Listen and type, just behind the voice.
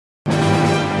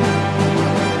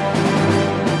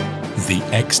The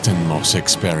Exton Moss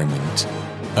Experiment.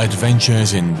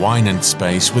 Adventures in Wine and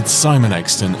Space with Simon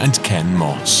Exton and Ken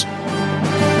Moss.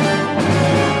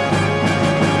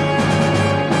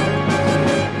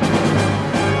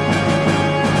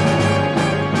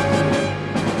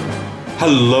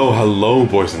 Hello,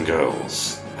 boys and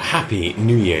girls. Happy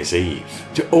New Year's Eve.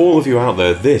 To all of you out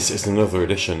there, this is another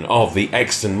edition of the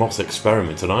Exton Moss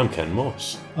Experiment, and I'm Ken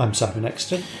Moss. I'm Simon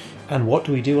Exton. And what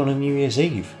do we do on a New Year's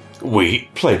Eve? We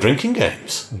play drinking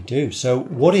games. We do. So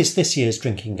what is this year's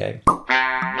drinking game?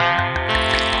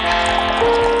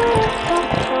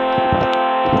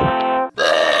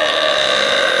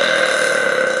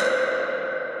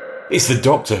 It's the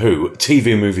Doctor Who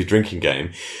TV movie drinking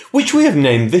game, which we have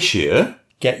named this year...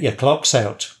 Get your clocks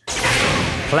out.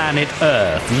 Planet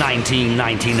Earth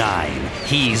 1999.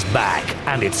 He's back,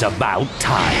 and it's about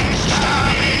time.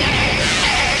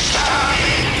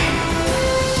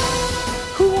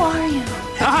 Who are you?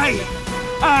 I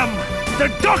am the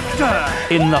Doctor!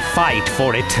 In the fight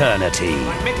for eternity.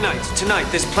 By midnight tonight,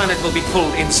 this planet will be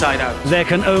pulled inside out. There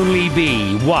can only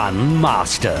be one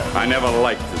master. I never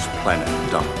liked this planet,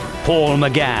 Doctor. Paul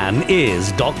McGann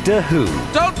is Doctor Who.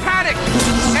 Don't panic!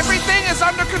 Everything is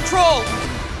under control!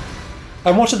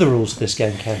 And what are the rules of this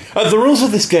game, Ken? The rules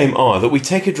of this game are that we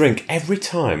take a drink every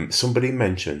time somebody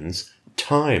mentions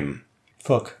time.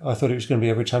 Fuck, I thought it was going to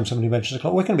be every time somebody mentions a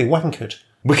clock. We're going to be wankered.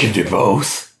 We can do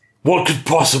both. What could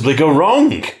possibly go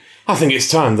wrong? I think it's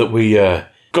time that we got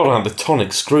out the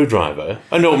tonic screwdriver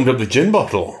and opened up the gin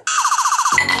bottle.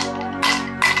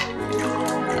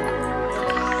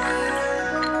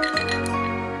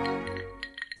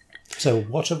 So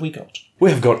what have we got? We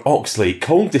have got Oxley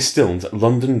Cold Distilled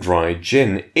London Dry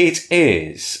Gin. It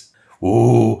is,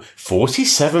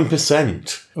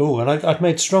 47%. Oh, and I've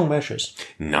made strong measures.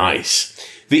 Nice.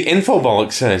 The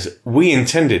infobolic says, we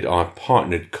intended our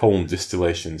partnered cold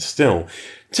distillation still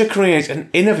to create an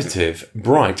innovative,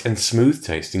 bright and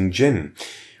smooth-tasting gin.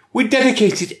 We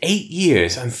dedicated 8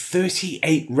 years and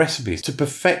 38 recipes to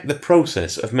perfect the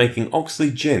process of making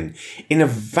Oxley gin in a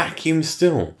vacuum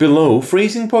still, below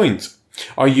freezing point.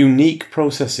 Our unique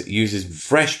process uses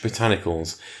fresh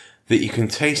botanicals that you can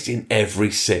taste in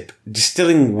every sip.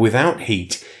 Distilling without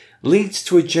heat leads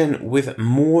to a gin with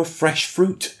more fresh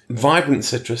fruit, vibrant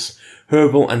citrus,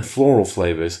 herbal and floral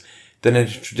flavours than a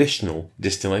traditional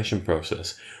distillation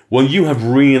process. Well, you have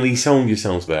really sold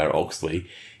yourselves there, Oxley.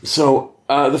 So,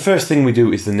 the first thing we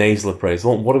do is the nasal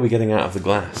appraisal. What are we getting out of the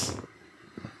glass?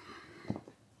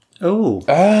 Oh.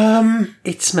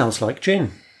 It smells like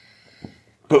gin.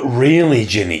 But really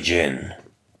ginny gin.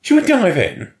 Should we dive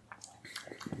in?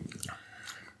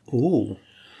 Ooh.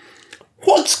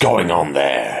 What's going on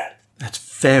there? That's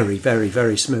very, very,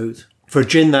 very smooth. For a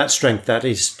gin that strength, that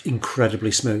is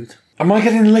incredibly smooth. Am I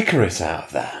getting licorice out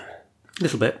of that? A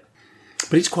little bit.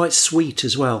 But it's quite sweet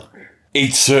as well.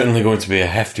 It's certainly going to be a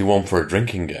hefty one for a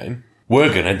drinking game.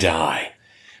 We're going to die.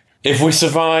 If we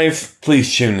survive,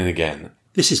 please tune in again.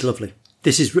 This is lovely.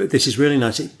 This is really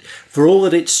nice. For all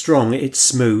that it's strong, it's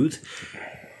smooth.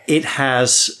 It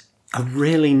has a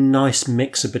really nice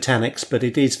mix of botanics, but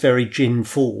it is very gin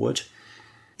forward.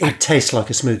 It tastes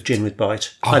like a smooth gin with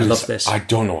bite. I love this. I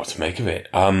don't know what to make of it.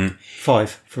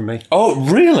 5 from me. Oh,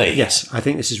 really? Yes, I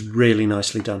think this is really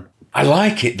nicely done. I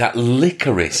like it. That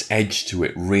licorice edge to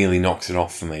it really knocks it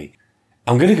off for me.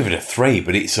 I'm going to give it a 3,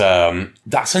 but it's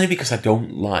that's only because I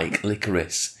don't like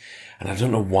licorice. And I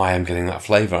don't know why I'm getting that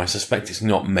flavour. I suspect it's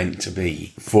not meant to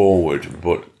be forward,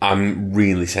 but I'm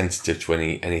really sensitive to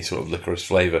any sort of licorice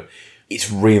flavour.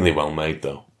 It's really well made,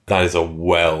 though. That is a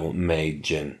well-made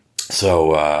gin.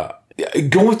 So,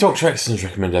 go with Dr. Exton's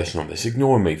recommendation on this.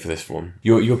 Ignore me for this one.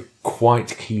 You're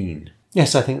quite keen.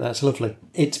 Yes, I think that's lovely.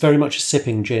 It's very much a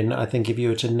sipping gin. I think if you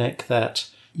were to neck that,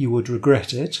 you would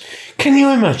regret it. Can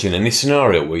you imagine any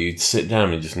scenario where you'd sit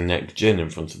down and just neck gin in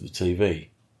front of the TV?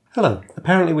 Hello.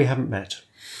 Apparently we haven't met.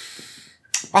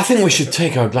 I think we should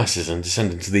take our glasses and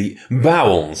descend into the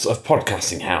bowels of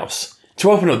Podcasting House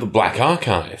to open up the Black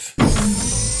Archive.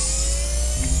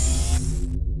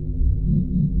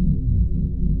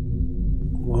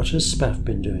 What has Spaff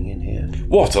been doing in here?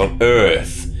 What on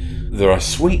earth? There are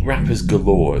sweet rappers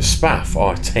galore. Spaff,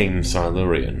 our tame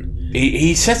Silurian.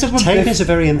 He set up a tame is a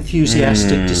very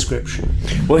enthusiastic description.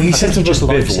 Well, he set up a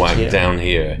bivouac down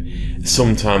here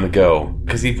some time ago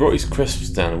because he brought his crisps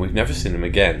down and we've never seen him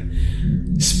again.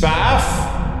 Spaff?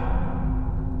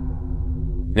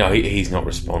 No, he's not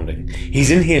responding. He's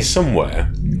in here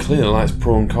somewhere. Clearly likes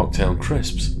prawn cocktail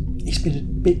crisps. He's been a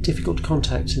bit difficult to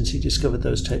contact since he discovered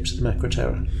those tapes of the Macro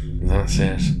Terror. That's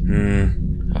it.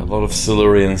 A lot of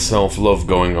Silurian self-love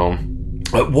going on.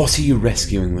 What are you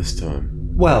rescuing this time?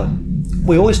 Well,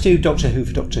 We always do Doctor Who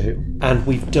for Doctor Who, and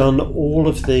we've done all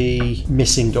of the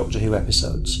missing Doctor Who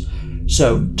episodes.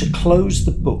 So, to close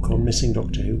the book on missing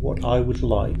Doctor Who, what I would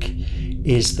like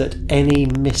is that any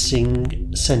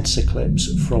missing censor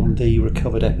clips from the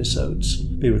recovered episodes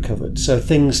be recovered. So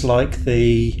things like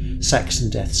the Saxon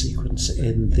death sequence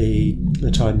in the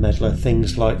Time Meddler,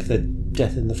 things like the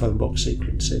death in the phone box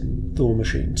sequence in The War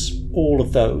Machines, all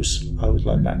of those I would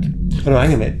like back. Oh no,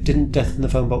 hang a minute, didn't death in the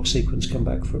phone box sequence come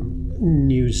back from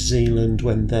New Zealand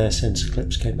when their censor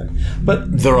clips came back?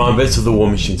 But there are bits of The War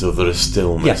Machines that are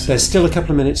still missing. Yeah, there's still a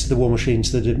couple of minutes of The War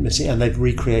Machines that are missing, and they've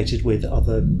recreated with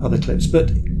other clips.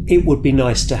 But it would be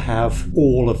nice to have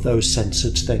all of those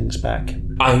censored things back.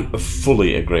 I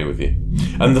fully agree with you.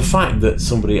 And the fact that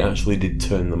somebody actually did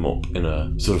turn them up in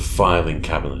a sort of filing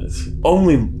cabinet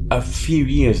only a few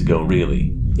years ago,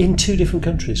 really. In 2 different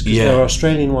countries, because there are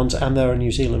Australian ones and there are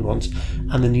New Zealand ones.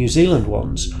 And the New Zealand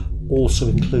ones also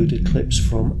included clips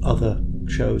from other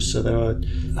shows. So there are,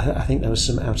 I think there was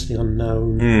some Out of the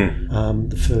Unknown,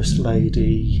 The First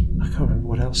Lady, I can't remember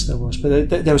what else there was, but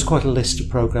there was quite a list of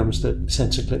programmes that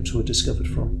censor clips were discovered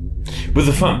from. With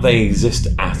the fact they exist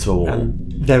at all. And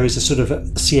there is a sort of a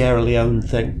Sierra Leone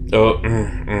thing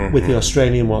with the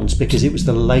Australian ones, because it was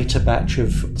the later batch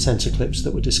of censor clips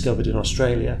that were discovered in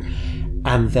Australia.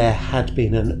 And there had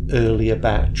been an earlier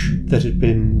batch that had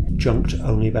been junked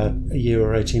only about a year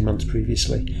or 18 months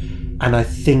previously. And I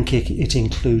think it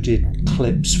included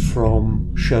clips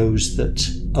from shows that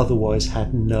otherwise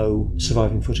had no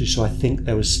surviving footage. So I think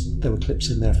there were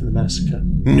clips in there from the massacre.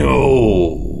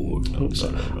 No.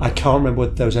 I can't remember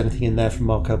whether there was anything in there from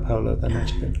Marco Polo. There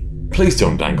might have been. Please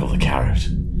don't dangle the carrot.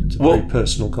 It's a very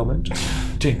personal comment.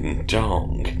 Ding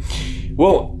dong.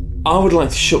 Well, I would like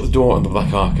to shut the door on the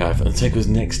Black Archive and take us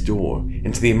next door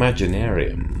into the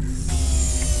Imaginarium.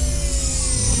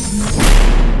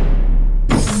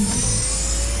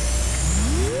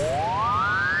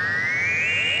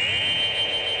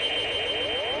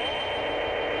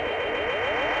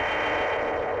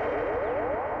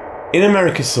 In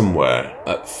America somewhere,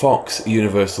 at Fox,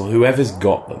 Universal, whoever's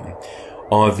got them,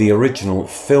 are the original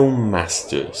film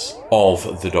masters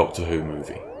of the Doctor Who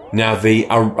movie. Now,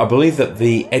 I believe that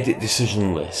the edit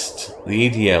decision list, the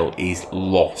EDL, is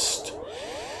lost.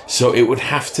 So it would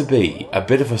have to be a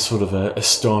bit of a sort of a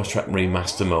Star Trek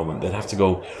remaster moment. They'd have to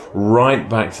go right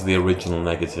back to the original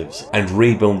negatives and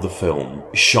rebuild the film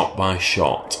shot by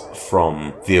shot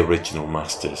from the original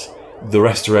masters. The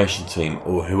restoration team,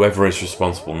 or whoever is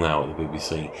responsible now at the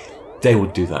BBC, they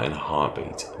would do that in a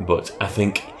heartbeat. But I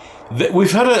think that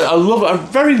we've had a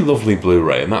very lovely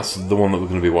Blu-ray, and that's the one that we're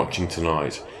going to be watching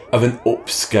tonight, of an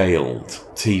upscaled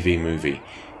TV movie.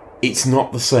 It's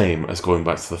not the same as going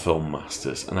back to the film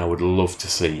masters, and I would love to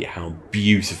see how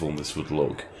beautiful this would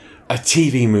look. A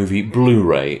TV movie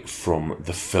Blu-ray from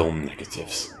the film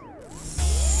negatives.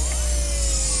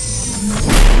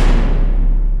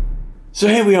 So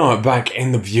here we are back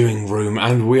in the viewing room,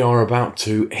 and we are about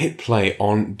to hit play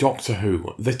on Doctor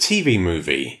Who, the TV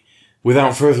movie.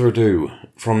 Without further ado,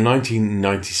 from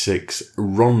 1996,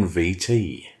 Ron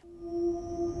VT.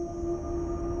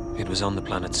 It was on the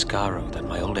planet Skaro that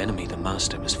my old enemy, the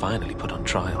Master, was finally put on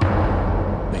trial.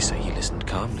 They say he listened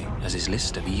calmly as his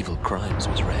list of evil crimes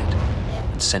was read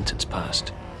and sentence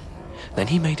passed. Then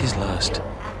he made his last,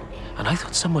 and I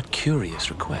thought somewhat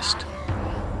curious request.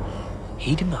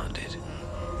 He demanded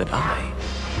that I,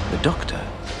 the Doctor,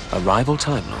 a rival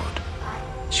Time Lord,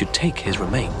 should take his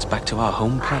remains back to our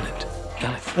home planet,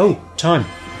 Gallifrey. Oh, time.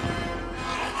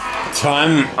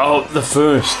 Time of the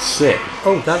first sip.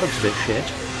 Oh, that looks a bit shit.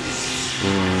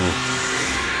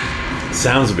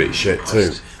 Sounds a bit shit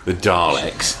too. The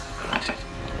Daleks.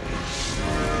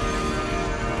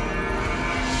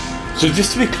 So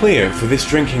just to be clear, for this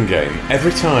drinking game,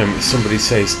 every time somebody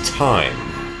says time,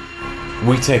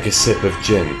 we take a sip of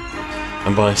gin.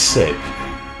 And by sip,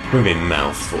 we mean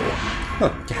mouthful.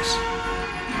 Oh, yes.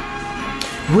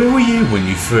 Where were you when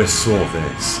you first saw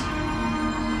this?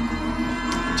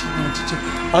 1992.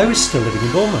 I was still living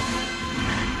in Bournemouth.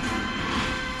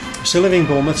 Still living in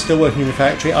Bournemouth, still working in the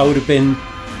factory. I would have been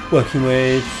working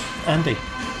with Andy.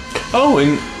 Oh,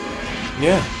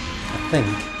 yeah. I think.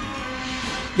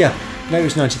 Yeah, no, it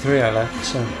was 93 I left,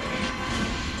 so.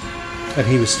 And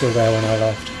he was still there when I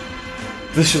left.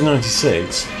 This was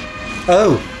 96.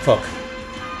 Oh, fuck.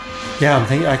 Yeah,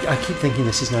 I keep thinking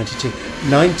this is 92.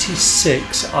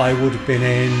 96, I would have been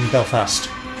in Belfast.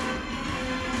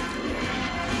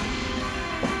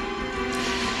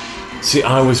 See,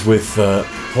 I was with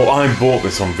Paul. I bought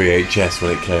this on VHS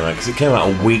when it came out, because it came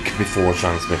out a week before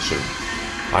transmission.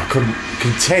 I couldn't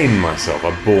contain myself.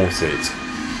 I bought it.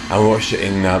 I watched it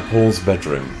in Paul's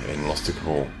bedroom in Lustig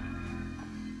Hall.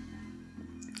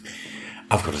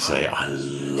 I've got to say, I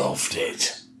loved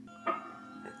it.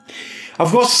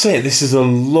 I've got to say, this is a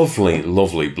lovely,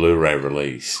 lovely Blu-ray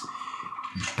release,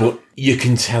 but you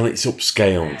can tell it's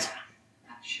upscaled.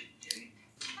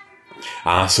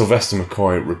 Sylvester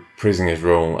McCoy reprising his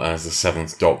role as the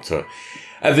Seventh Doctor.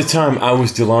 At the time, I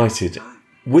was delighted.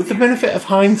 With the benefit of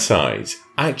hindsight,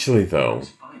 actually, though,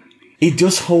 it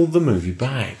does hold the movie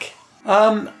back.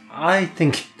 I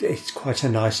think it's quite a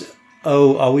nice...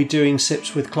 Oh, are we doing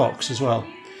sips with clocks as well?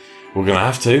 We're going to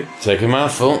have to. Take a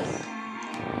mouthful.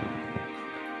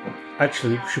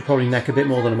 Actually, we should probably neck a bit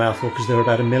more than a mouthful because there are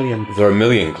about 1 million. There are 1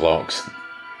 million clocks.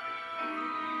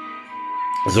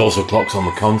 There's also clocks on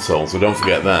the console, so don't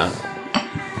forget that.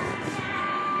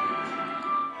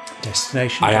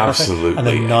 Destination. I absolutely... And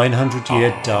a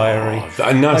 900-year diary.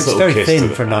 A nice it's little very kiss thin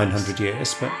to for 900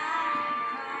 years, but...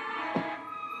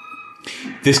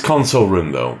 This console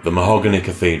room, though, the Mahogany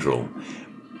Cathedral,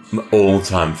 my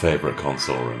all-time favourite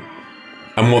console room.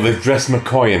 And what they've dressed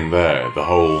McCoy in there, the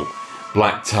whole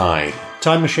black tie.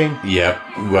 Time machine. Yep,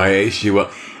 right,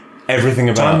 everything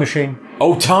about... Time machine.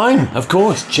 Oh, time, of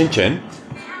course, Chin Chin.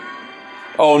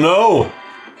 Oh, no!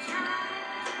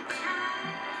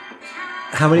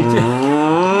 How many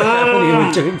are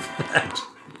we doing for that?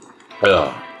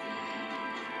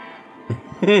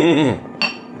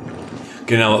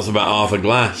 Okay, now that's about half a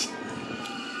glass.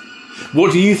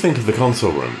 What do you think of the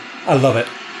console room? I love it.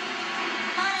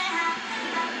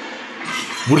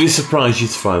 Would it surprise you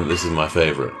to find that this is my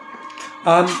favourite?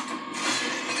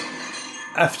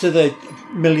 After the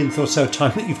millionth or so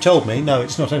time that you've told me, no,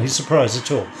 it's not any surprise at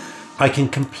all. I can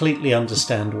completely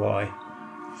understand why.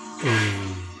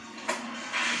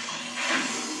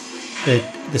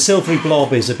 The silvery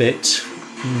blob is a bit...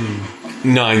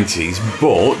 90s,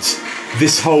 but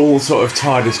this whole sort of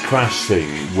TARDIS crash thing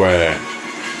where...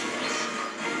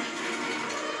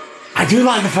 I do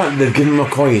like the fact that they've given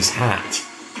McCoy his hat.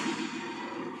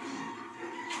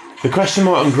 The question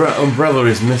mark umbrella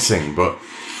is missing, but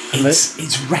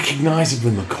it's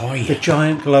recognisably McCoy. The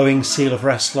giant glowing seal of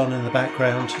Rassilon in the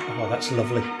background. Oh, that's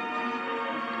lovely.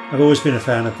 I've always been a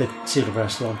fan of the seal of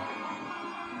Rassilon.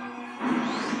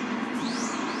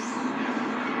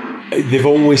 They've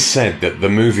always said that the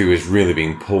movie was really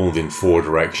being pulled in 4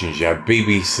 directions. You had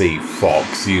BBC,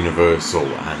 Fox, Universal,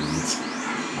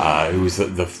 and who was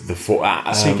the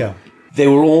 4? Seagull. They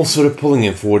were all sort of pulling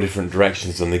in 4 different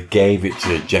directions, and they gave it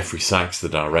to Jeffrey Sachs, the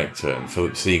director, and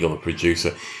Philip Seagull, the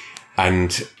producer,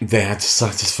 and they had to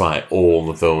satisfy all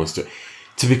of those.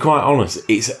 To be quite honest,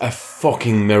 it's a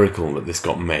fucking miracle that this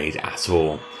got made at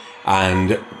all.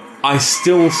 And I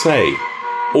still say,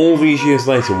 all these years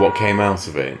later, what came out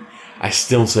of it, I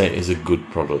still say it is a good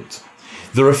product.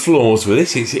 There are flaws with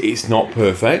it, it's not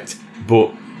perfect,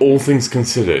 but all things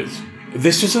considered,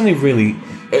 this was only really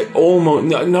almost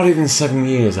not even 7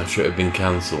 years after it had been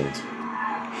cancelled.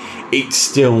 It's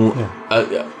still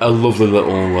a lovely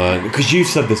little... because you've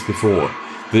said this before,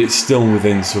 that it's still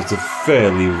within sort of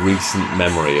fairly recent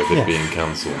memory of it being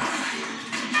cancelled.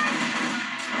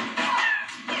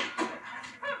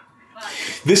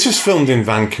 This was filmed in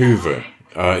Vancouver,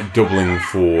 doubling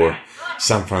for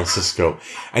San Francisco,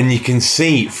 and you can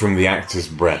see from the actors'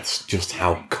 breaths just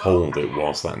how cold it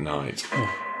was that night.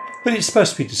 But it's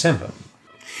supposed to be December.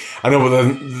 I know, but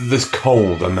then there's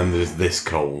cold and then there's this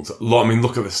cold. I mean,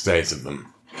 look at the state of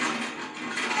them.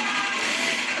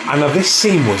 And now this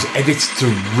scene was edited to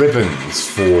ribbons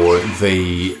for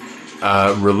the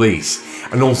release,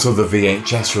 and also the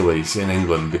VHS release in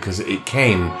England, because it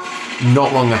came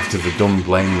not long after the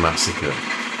Dunblane massacre,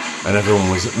 and everyone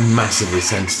was massively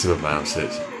sensitive about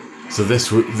it. So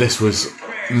this was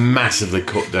massively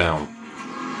cut down.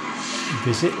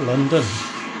 Visit London.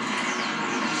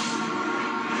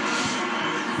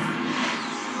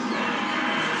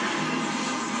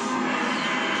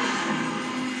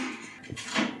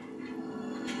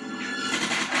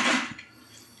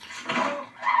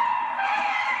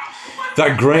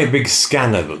 That great big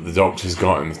scanner that the Doctor's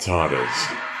got in the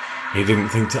TARDIS, he didn't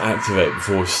think to activate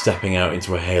before stepping out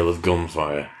into a hail of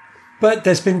gunfire. But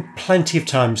there's been plenty of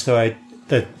times, though,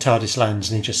 the TARDIS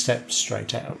lands and he just steps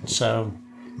straight out, so...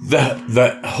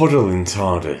 The Huddle in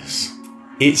TARDIS,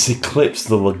 it's eclipsed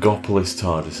the Logopolis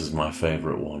TARDIS as my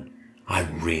favourite one. I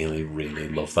really, really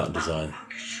love that design.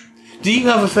 Do you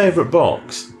have a favourite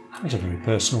box? That's a very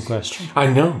personal question. I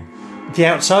know. The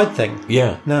outside thing?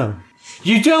 Yeah. No.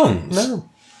 You don't? No.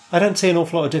 I don't see an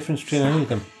awful lot of difference between any of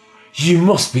them. You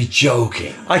must be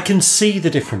joking. I can see the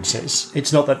differences.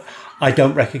 It's not that I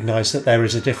don't recognise that there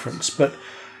is a difference, but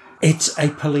it's a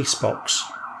police box.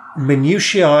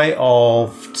 minutiae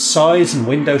of size and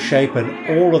window shape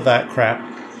and all of that crap,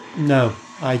 no,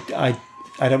 I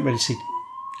don't really see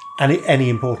any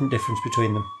important difference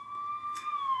between them.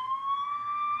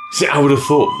 See, I would have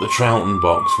thought the Troughton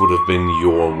box would have been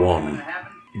your one,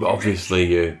 but obviously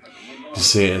you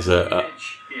see it as a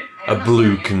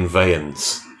blue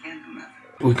conveyance.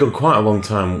 We've got quite a long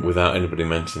time without anybody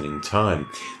mentioning time.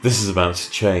 This is about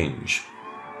to change.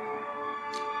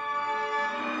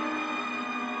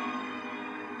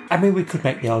 I mean, we could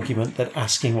make the argument that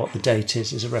asking what the date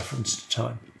is a reference to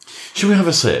time. Should we have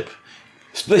a sip?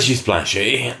 Splishy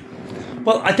splashy.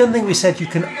 Well, I don't think we said you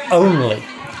can only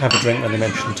have a drink when they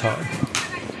mention time.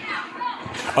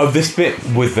 Oh, this bit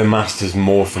with the Master's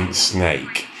morphant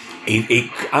snake, it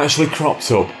actually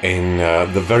crops up in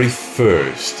the very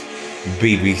first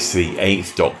BBC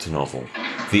 8th Doctor novel,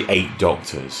 The Eight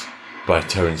Doctors, by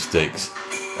Terence Diggs.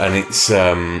 And it's...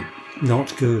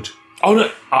 not good. Oh,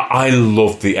 no, I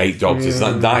loved The Eight Doctors.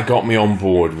 Yeah. That got me on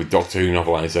board with Doctor Who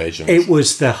novelisations. It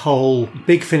was the whole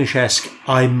Big Finish-esque,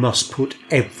 I must put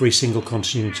every single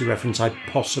continuity reference I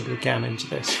possibly can into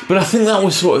this. But I think that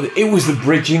was it was the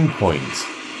bridging point.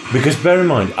 Because bear in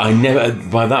mind,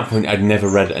 by that point, I'd never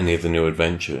read any of the New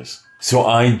Adventures. So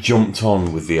I jumped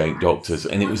on with The Eight Doctors,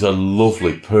 and it was a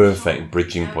lovely, perfect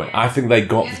bridging point. I think they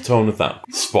got the tone of that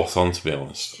spot on, to be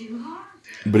honest.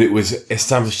 But it was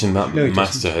establishing that the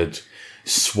Master had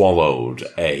swallowed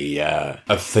a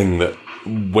thing that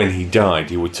when he died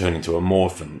he would turn into a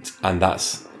morphant, and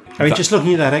that's... I mean, just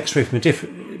looking at that X-ray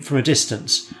from a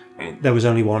distance, there was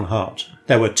only one heart.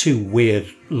 There were two weird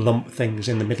lump things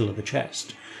in the middle of the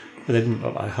chest, but they didn't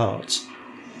look like hearts.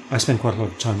 I spend quite a lot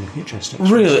of time looking at chest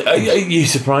X-rays. Really? You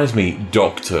surprised me,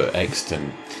 Dr.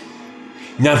 Exton.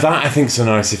 Now that I think is a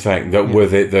nice effect, that where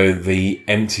the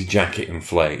empty jacket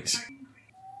inflates.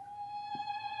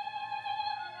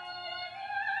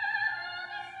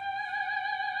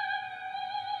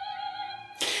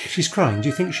 She's crying. Do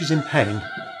you think she's in pain?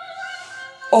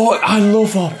 Oh, I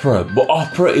love opera, but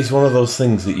opera is one of those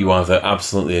things that you either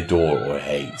absolutely adore or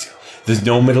hate. There's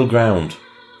no middle ground.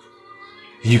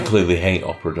 You clearly hate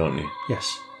opera, don't you?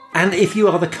 Yes. And if you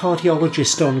are the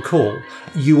cardiologist on call,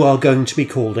 you are going to be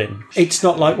called in. It's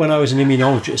not like when I was an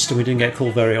immunologist and we didn't get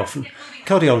called very often.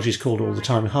 Cardiology is called all the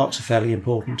time. Hearts are fairly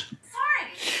important.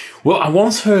 Well, I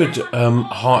once heard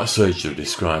heart surgery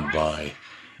described by...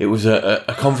 It was a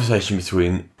conversation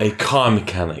between a car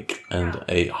mechanic and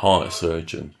a heart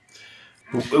surgeon.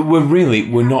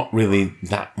 We're not really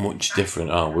that much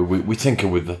different, are we? We tinker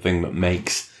with the thing that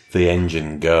makes the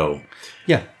engine go.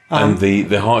 Yeah. And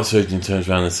the heart surgeon turns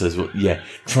around and says, well, yeah,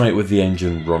 try it with the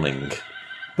engine running.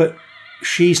 But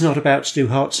she's not about to do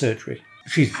heart surgery.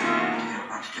 She's...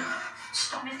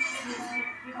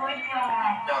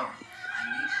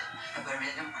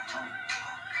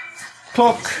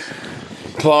 Clock.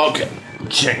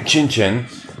 Chin chin.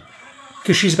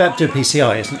 Because she's about to do a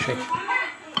PCI, isn't she?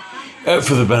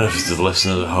 For the benefit of the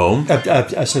listeners at home.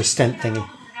 A sort of stent thingy,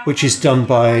 which is done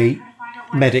by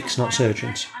medics, not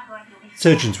surgeons.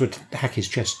 Surgeons would hack his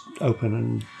chest open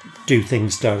and do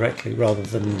things directly rather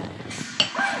than...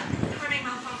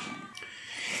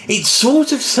 It's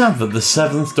sort of sad that the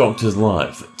Seventh Doctor's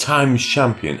life, Time's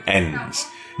champion, ends.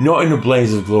 Not in a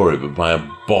blaze of glory, but by a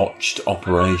botched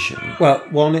operation. Well,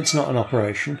 one, it's not an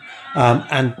operation.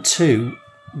 And two,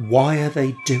 why are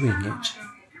they doing it?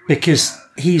 Because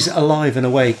he's alive and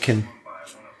awake and...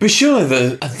 But surely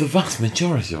the vast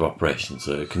majority of operations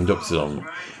are conducted on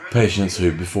patients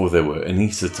who, before they were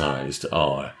anaesthetised,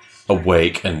 are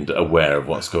awake and aware of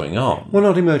what's going on. Well,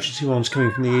 not emergency ones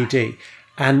coming from the ED.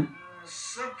 And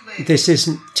this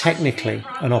isn't technically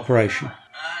an operation.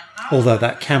 Although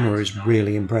that camera is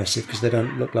really impressive because they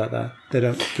don't look like that. They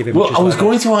don't give images. Well, I was like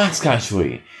going that. to ask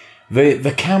actually.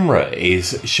 The camera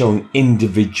is showing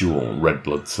individual red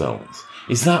blood cells.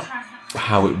 Is that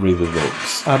how it really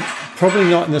looks? Probably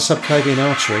not in the subclavian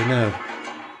artery, no.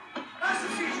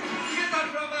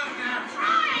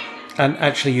 And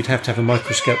actually, you'd have to have a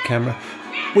microscope camera,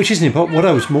 which isn't important. What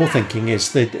I was more thinking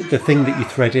is the thing that you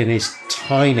thread in is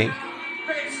tiny.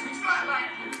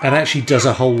 And actually does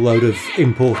a whole load of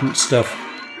important stuff.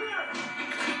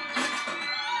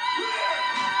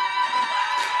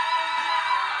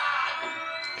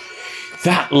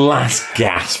 That last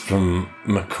gasp from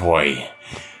McCoy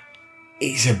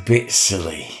is a bit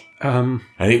silly. And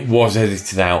it was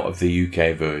edited out of the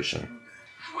UK version.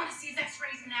 I want to see his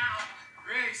X-rays now.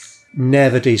 Grace.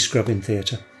 Never de-scrub in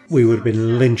theatre. We would have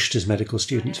been lynched as medical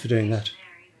students for doing that.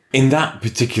 In that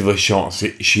particular shot,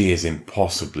 she is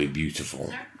impossibly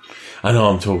beautiful. I know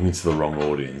I'm talking to the wrong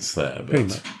audience there,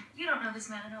 but... You don't know this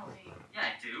man at all, do you? Yeah,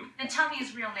 I do. Then tell me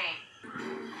his real name.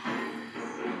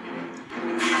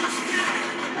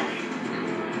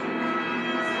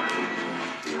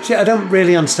 See, I don't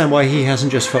really understand why he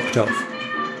hasn't just fucked off.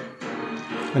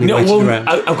 And he waited around.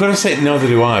 I've got to say, neither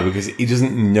do I, because he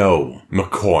doesn't know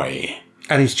McCoy.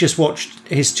 And he's just watched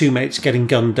his two mates getting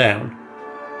gunned down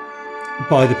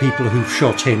by the people who've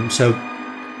shot him. So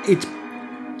it's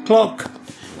clock.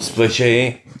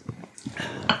 Splishy.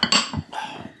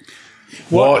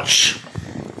 Watch.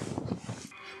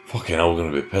 Fucking hell, we're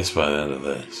going to be pissed by the end of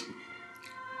this.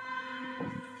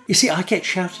 You see, I get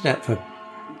shouted at for...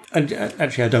 And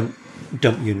actually, I don't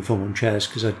dump uniform on chairs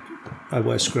because I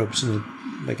wear scrubs and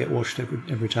they get washed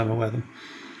every time I wear them.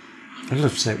 I'd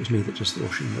love to say it was me that does the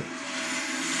washing, but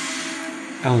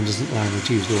Alan doesn't allow me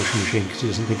to use the washing machine because he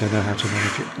doesn't think I know how to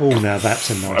manage it. Oh, now that's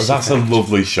a nice That's effect. a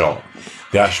lovely shot.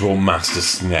 The actual master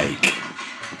snake.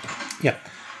 Yeah.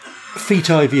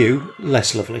 Feet-eye view,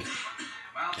 less lovely.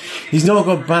 He's not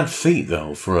got bad feet,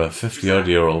 though, for a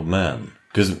 50-odd-year-old man.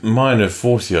 Because mine are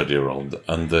 40-odd-year-old,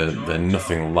 and they're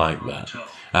nothing like that.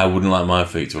 I wouldn't like my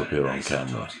feet to appear on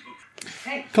camera.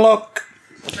 Clock.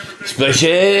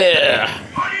 Splishy!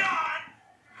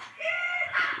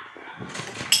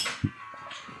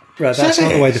 Right, that's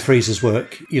not the way the freezers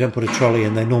work. You don't put a trolley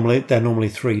in. They're normally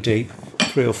 3 deep,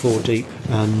 3 or 4 deep,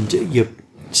 and you're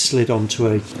slid onto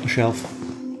a shelf.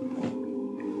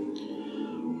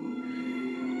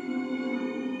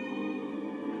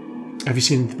 Have you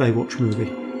seen the Baywatch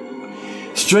movie?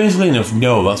 Strangely enough,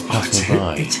 no, that's passed me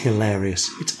by. It's hilarious.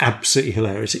 It's absolutely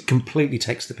hilarious. It completely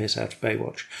takes the piss out of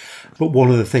Baywatch. But one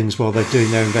of the things while they're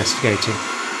doing their investigating...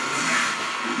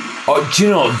 Oh, do you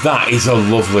know, that is a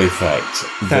lovely effect.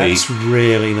 That's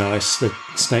really nice, the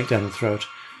snake down the throat.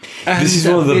 And this is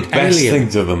one of the best Alien.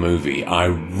 things of the movie. I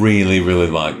really, really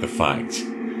like the fact...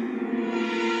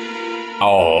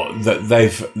 Oh, that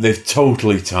they've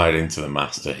totally tied into the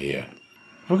master here.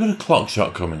 We've got a clock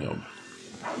shot coming up.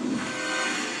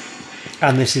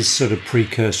 And this is sort of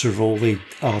precursor of all the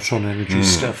Artron energy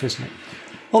stuff, isn't it?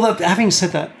 Although, having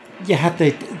said that, you had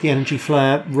the energy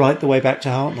flare right the way back to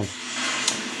Hartnell.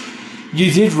 You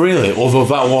did really, although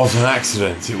that was an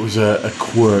accident. It was a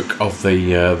quirk of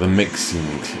the mixing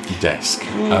desk,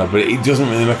 but it doesn't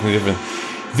really make any difference.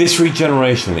 This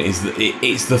regeneration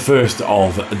it's the first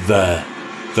of the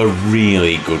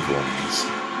really good ones.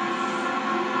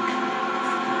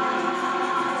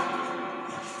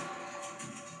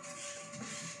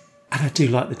 And I do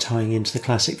like the tying into the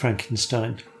classic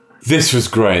Frankenstein. This was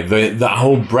great. That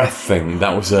whole breath thing,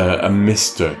 that was a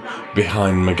mister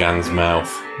behind McGann's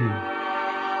mouth.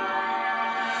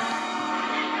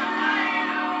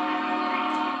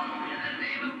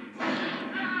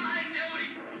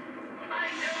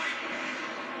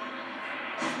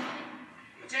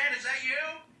 Dad, is that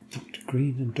you? Dr.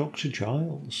 Green and Dr.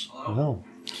 Giles. Well,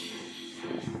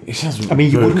 It sounds I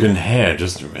mean, you broken wouldn't- hair,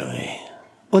 doesn't it, really?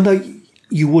 well, no,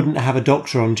 you wouldn't have a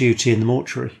doctor on duty in the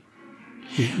mortuary.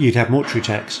 You'd have mortuary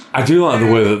techs. I do like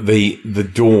the way that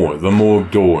the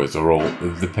morgue doors are all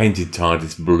the painted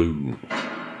TARDIS blue.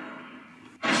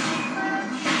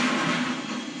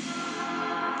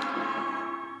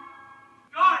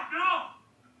 God, no!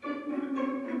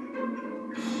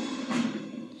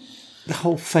 The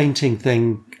whole fainting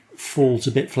thing falls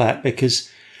a bit flat because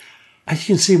as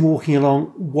you can see him walking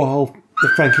along while the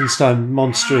Frankenstein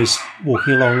monster is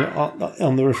walking along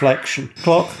on the reflection.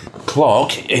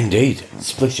 Clock, indeed.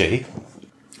 Splishy.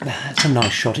 That's a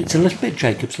nice shot. It's a little bit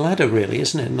Jacob's Ladder, really,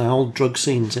 isn't it? And the whole drug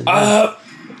scene's in there.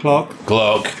 Clock.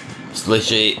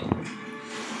 Splishy.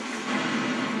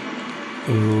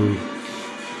 Ooh.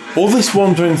 All this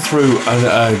wandering through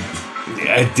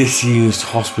a disused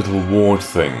hospital ward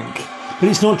thing. But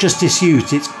it's not just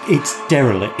disused, it's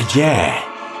derelict. Yeah.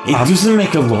 It doesn't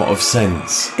make a lot of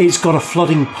sense. It's got a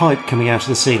flooding pipe coming out of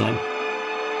the ceiling.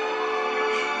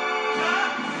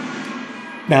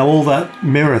 Now, all that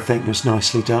mirror thing was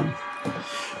nicely done.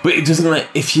 But it doesn't make,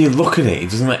 if you look at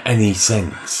it doesn't make any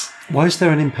sense. Why is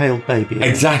there an impaled baby in it?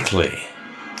 Exactly.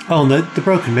 Oh, no, the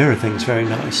broken mirror thing's very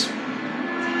nice.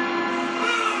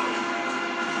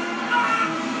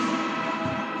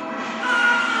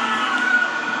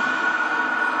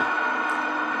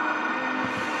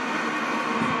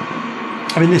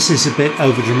 I mean, this is a bit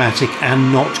overdramatic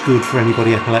and not good for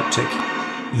anybody epileptic.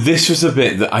 This was a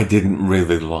bit that I didn't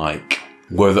really like,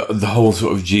 where the whole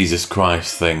sort of Jesus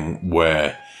Christ thing,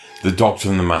 where the Doctor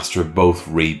and the Master are both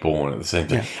reborn at the same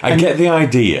time. Yeah. I get the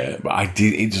idea, but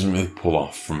it doesn't really pull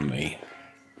off from me.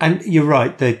 And you're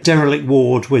right, the derelict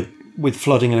ward with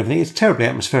flooding and everything, it's terribly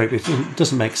atmospheric. It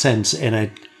doesn't make sense in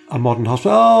a modern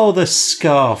hospital. Oh, the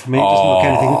scarf. I mean, it doesn't look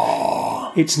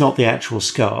anything. It's not the actual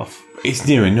scarf. It's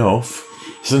near enough.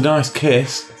 It's a nice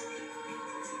kiss.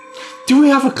 Do we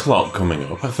have a clock coming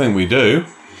up? I think we do.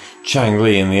 Chang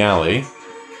Li in the alley.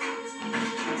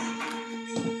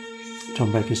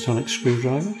 Tom Baker's tonic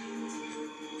screwdriver.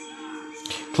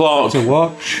 Clock. It's a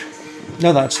watch.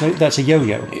 No, that's a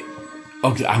yo-yo.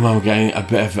 Okay, I'm getting a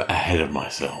bit ahead of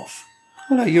myself.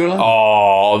 Oh no, you're allowed.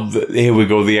 Oh, here we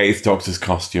go. The 8th Doctor's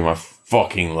costume. I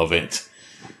fucking love it.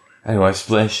 Anyway,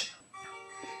 Splish.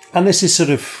 And this is sort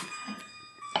of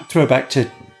throwback to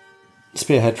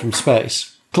Spearhead from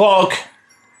Space. Clock.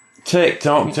 Tick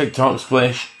tock,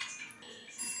 Splish.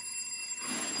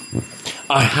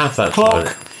 I have that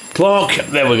Clock. Clock.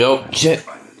 There we go. Shit.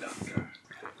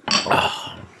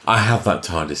 Oh, I have that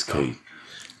TARDIS key.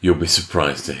 You'll be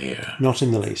surprised to hear. Not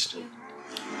in the least.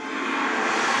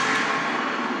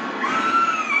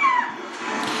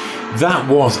 That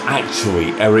was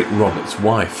actually Eric Roberts'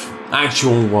 wife.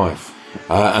 Actual wife.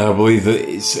 And I believe that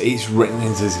it's written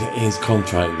into his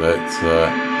contract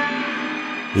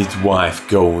that his wife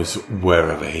goes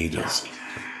wherever he does.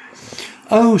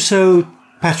 Oh, so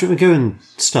Patrick McGowan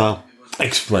style.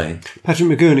 Explain. Patrick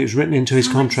McGowan, it was written into his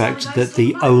contract that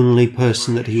the only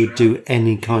person that he would do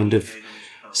any kind of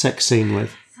sex scene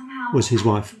with was his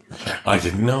wife. I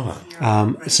didn't know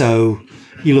that. So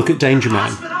you look at Danger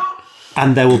Man,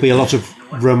 and there will be a lot of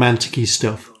romantic-y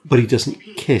stuff, but he doesn't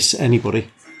kiss anybody.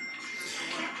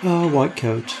 Oh, white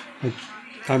coat.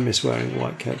 I miss wearing a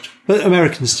white coat. But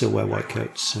Americans still wear white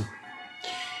coats, so.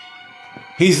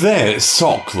 He's there,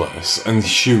 sockless and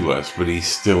shoeless, but he's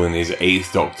still in his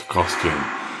 8th Doctor costume.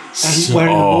 And he's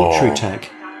wearing a mortuary tag.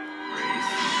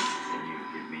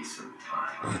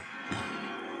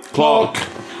 Clock.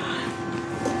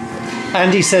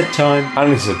 And he said time.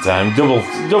 And he said time. Double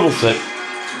sip.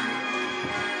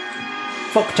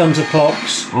 Fuck tons of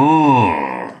clocks.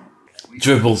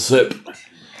 Triple sip.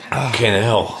 Fucking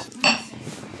hell.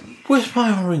 Where's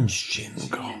my orange gin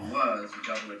gone? It was a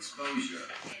double exposure.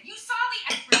 You saw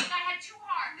the X-ray and I had 2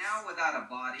 hearts. Now, without a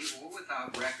body or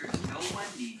without records, no one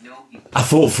need know he... I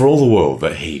thought for all the world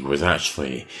that he was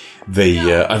actually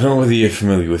the... I don't know whether you're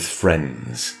familiar with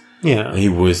Friends. Yeah. He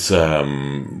was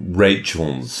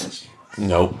Rachel's...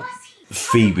 No.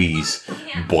 Phoebe's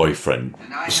boyfriend.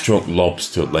 Struck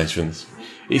lobster later in this.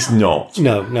 It's not.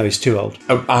 No, he's too old.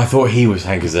 I thought he was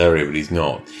Hank Azaria, but he's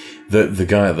not. The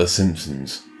guy at The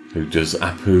Simpsons who does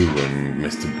Apu and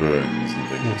Mr. Burns and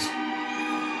things. Yes.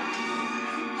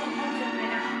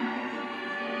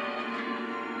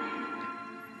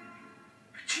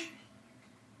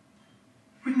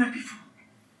 Wouldn't that be fun?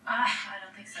 I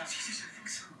don't think so. Jesus, I think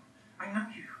so. I know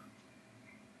you.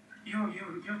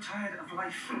 You're tired of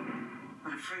life,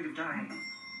 but afraid of dying.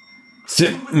 So,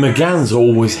 McGann's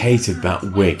always hated that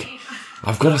wig.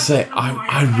 I've got to say,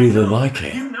 I really like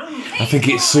it. I think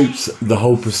it suits the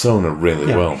whole persona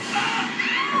really well. Get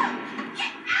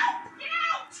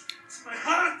out! It's my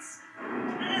heart.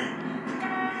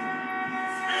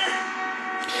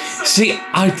 See,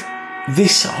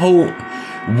 this whole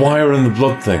wire and the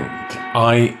blood thing,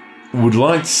 I would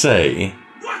like to say...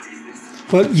 What is this?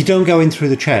 Well, you don't go in through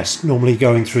the chest, normally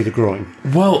going through the groin.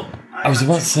 Well, I was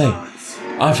about to say,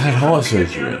 I've had heart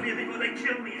surgery.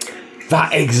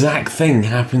 That exact thing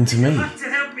happened to me,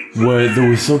 where there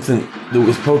was something that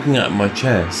was poking out of my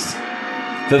chest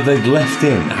that they'd left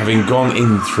in, having gone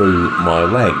in through my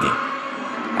leg,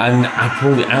 and I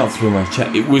pulled it out through my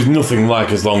chest. It was nothing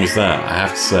like as long as that, I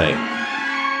have to say,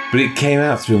 but it came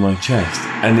out through my chest,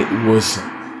 and it was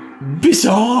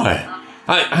bizarre.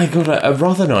 I got a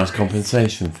rather nice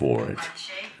compensation for it,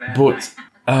 but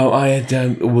I had,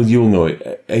 well, you'll know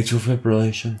it, atrial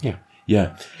fibrillation. Yeah.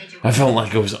 Yeah, I felt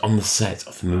like I was on the set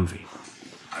of the movie.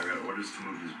 I got orders to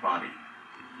move his body.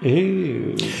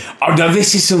 Ew. Oh, now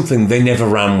this is something they never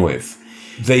ran with.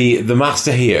 The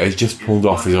master here has just pulled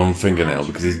off his own fingernail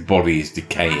because his body is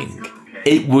decaying.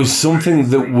 It was something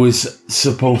that was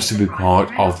supposed to be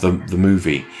part of the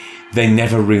movie. They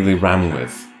never really ran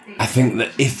with. I think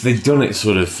that if they'd done it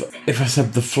sort of, if I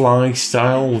said the Fly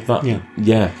style,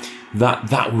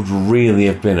 that would really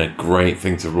have been a great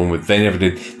thing to run with. They never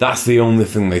did. That's the only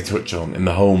thing they touch on in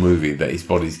the whole movie, that his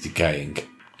body's decaying.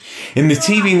 In the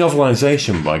TV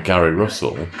novelisation by Gary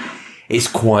Russell, it's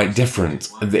quite different.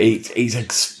 It's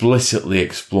explicitly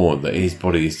explored that his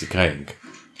body is decaying.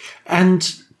 And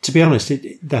to be honest,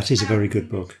 that is a very good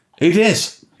book. It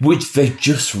is, which they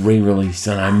just re-released,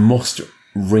 and I must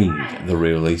read the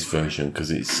re-release version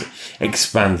because it's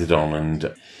expanded on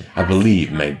and I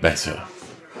believe made better.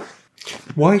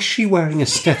 Why is she wearing a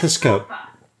stethoscope?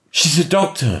 She's a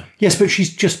doctor. Yes, but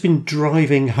she's just been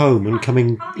driving home and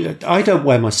coming... I don't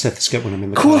wear my stethoscope when I'm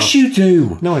in the car. Of course you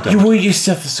do. No, I don't. You wear your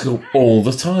stethoscope all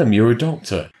the time. You're a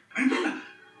doctor. I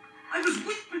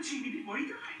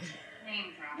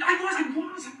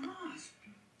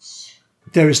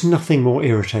There is nothing more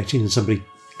irritating than somebody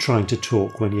trying to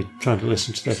talk when you're trying to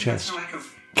listen to their chest.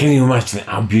 Can you imagine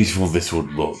how beautiful this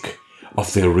would look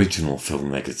off the original film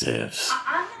negatives?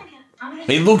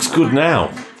 It looks good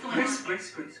now. Grace.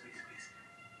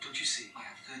 Don't you see? I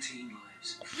have 13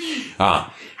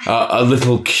 lives. A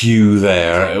little cue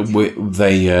there.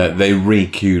 They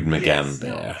re-cued McGann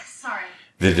there. Sorry.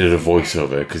 They did a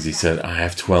voiceover because he said, I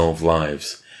have 12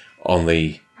 lives on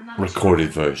the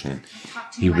recorded version.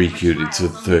 He re-cued it to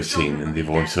 13 in the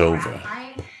voiceover.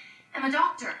 I am a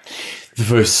doctor. The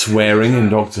first swearing in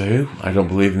Doctor Who. I don't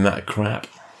believe in that crap.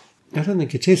 I don't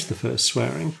think it is the first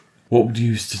swearing. What would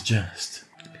you suggest?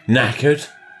 Knackered?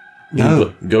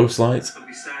 No. Ghost lights? Don't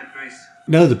be sad, Grace.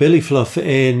 No, the Billy Fluff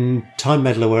in Time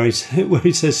Meddler where he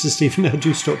says to Stephen, no,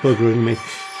 do stop buggering me.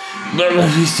 No,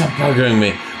 you stop buggering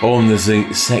me. Oh, and there's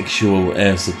a sexual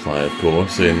air supply, of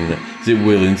course, in... Is it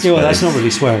Will in Space? Yeah, well, that's not really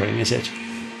swearing, is it?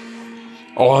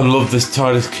 Oh, I love this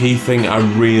TARDIS key thing. I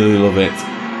really love it.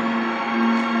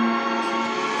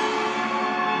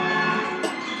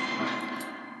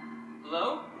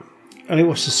 Hello? And it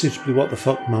was a suitably what the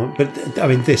fuck moment, but I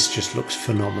mean, this just looks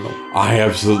phenomenal. I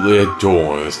absolutely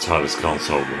adore this TARDIS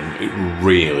console room. It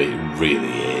really,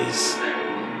 really is.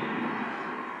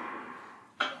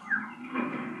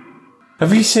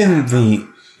 Have you seen the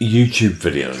YouTube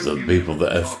videos of people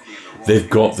that they've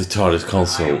got the TARDIS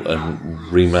console and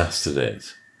remastered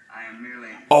it?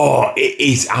 Oh, it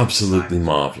is absolutely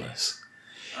marvellous.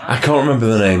 I can't remember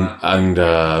the name, and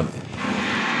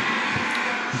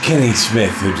Kenny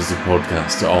Smith, who does a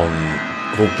podcast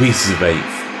called Pieces of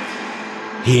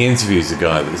Eighth, he interviews a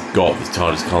guy that's got the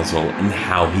TARDIS console and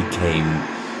how he came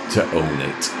to own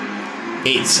it.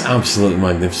 It's absolutely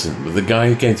magnificent, but the guy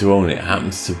who came to own it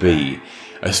happens to be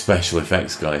a special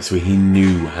effects guy, so he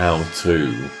knew how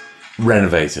to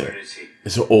renovate it.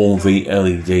 So all the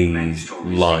LED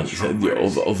lights, all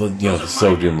the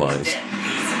sodium lights,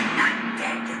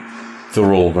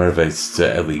 they're all renovated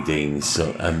to LEDs,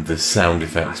 so, and the sound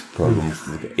effects programs.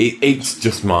 It's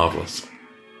just marvellous.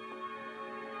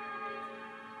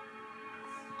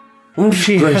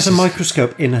 She has a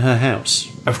microscope in her house.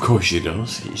 Of course she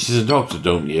does. She's a doctor,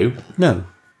 don't you? No.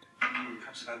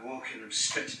 Perhaps if I walk in and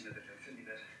stretch a bit, I'll feel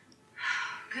better.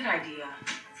 Good idea.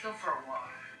 Let's go for a walk.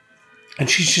 And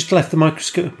she's just left the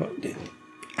microscope.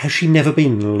 Has she never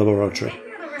been in the laboratory? Maybe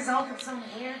you're the result of some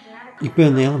weird genetic... You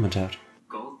burned the element out.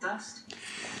 Gold dust?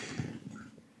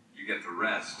 You get the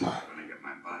rest when I get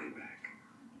my body back.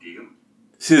 Deal?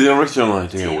 See, the original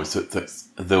idea was that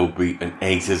there would be an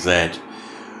A to Z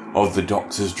of the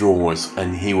Doctor's drawers,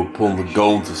 and he would pull the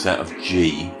gold dust out of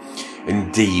G,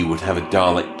 and D would have a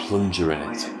Dalek plunger in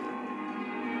it.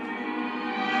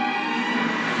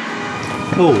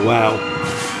 Oh, wow.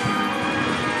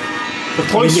 The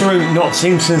points have not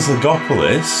seen since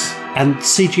Legopolis. And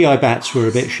CGI bats were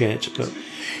a bit shit, but...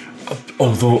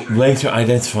 Although later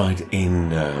identified in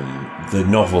the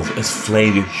novels as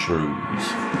flayed shrews.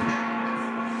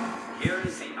 Here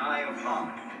is the Eye of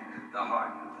Harmony, the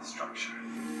heart of the structure.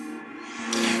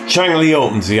 Chang Li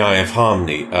opens the Eye of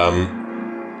Harmony.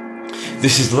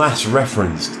 This is last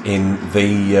referenced in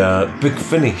the Big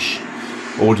Finish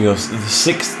audio, the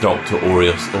Sixth Doctor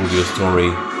audio story,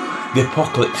 The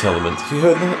Apocalypse Element. Have you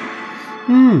heard that?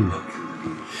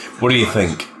 What do you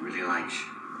think? Really likes you.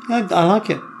 I like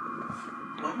it.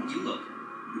 Why don't you look?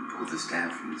 You pulled this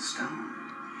down from the stone.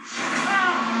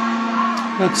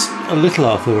 That's a little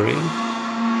Arthurian.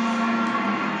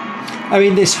 I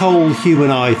mean, this whole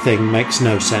human eye thing makes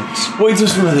no sense. Well, it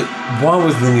doesn't matter. Why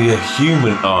was there need a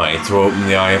human eye to open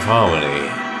the Eye of Harmony?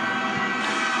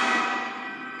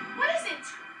 What is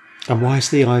it? And why is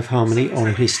the Eye of Harmony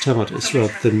on his TARDIS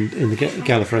rather than in the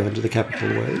Gallifrey under the Capitol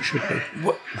where it should be?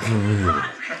 What?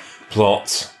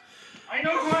 Plot. I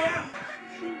know who I am!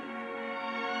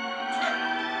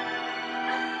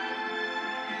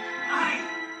 I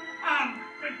am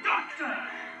the Doctor!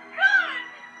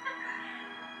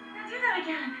 Do that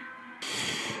again.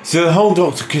 So the whole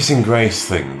Doctor kissing Grace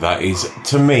thing, that is,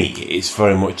 to me, it's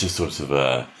very much a sort of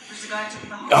a...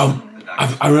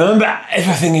 I remember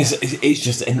everything it's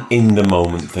just an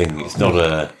in-the-moment thing. It's not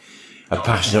a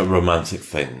passionate romantic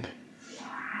thing.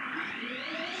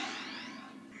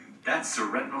 That's the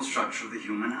retinal structure of the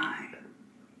human eye.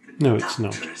 No, it's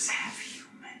not. Doctors have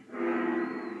human.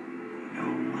 No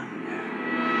wonder.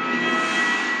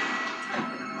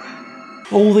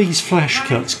 All these flash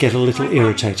cuts get a little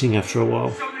irritating after a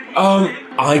while.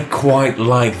 I quite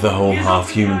like the whole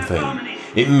half-human thing.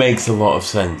 It makes a lot of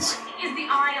sense. Is the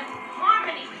Eye of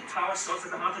Harmony. Tower source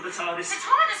at the heart of the TARDIS. The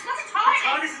TARDIS? What's a TARDIS?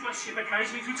 TARDIS is my ship that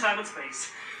carries me through time and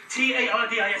space.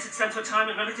 TARDIS, it stands for time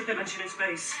and relative dimension in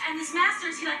space. And this master,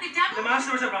 is he like the devil? The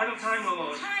master is a rival Time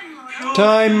Lord. Time Lord. Pure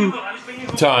Time. evil. I was bringing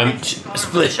home Time. the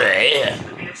Split here.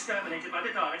 had been exterminated by the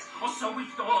Daleks, or so we You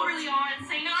thought. really are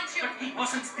insane, aren't you? But he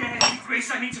wasn't dead. Grace,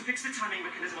 I need to fix the timing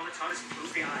mechanism on the TARDIS to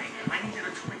close the eye. I need an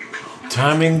atomic clock.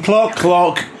 Timing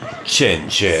clock. Chin.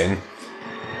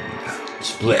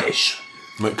 Splish.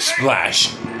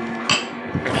 McSplash.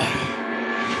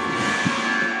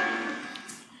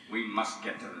 We must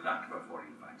get to the doctor before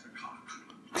he finds a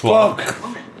Clock.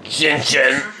 clock. Chin.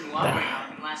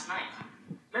 Last night.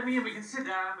 Let me in, we can sit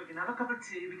down, we can have a cup of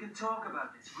tea, we can talk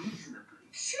about this reasonably.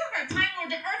 Sure, Time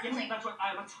Lord, the Earthling. That's what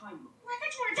I'm a Time Lord. Well, I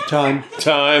thought you were a doctor.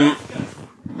 Time.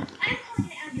 I'm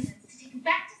calling an ambulance to take you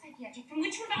back to psychiatric, from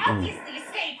which we've obviously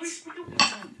escaped.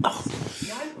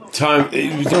 Time.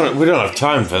 We don't have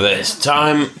time for this.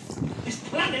 Time. This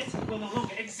planet will no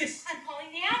longer exist. I'm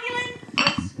calling the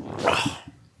ambulance.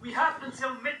 We have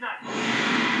until midnight.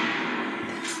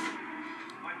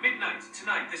 By midnight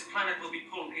tonight, this planet will be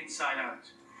pulled inside out.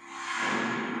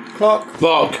 Clock.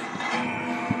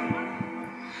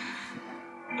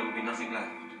 There will be nothing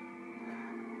left.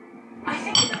 I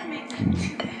think we're going to make that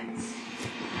 2 beds.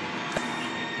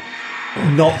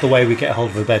 Not the way we get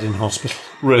hold of a bed in hospital.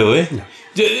 Really? No.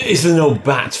 Is there no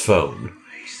bat phone?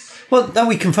 Well, no,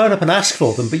 we can phone up and ask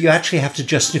for them, but you actually have to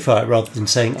justify it rather than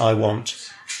saying, I want.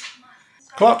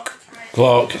 Clock.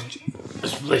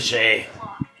 Splishy. It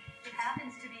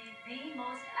happens to be the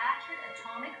most accurate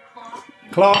atomic Clock.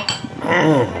 clock.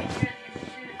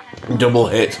 Double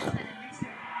hit.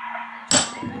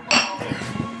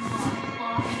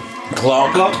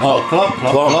 Clock.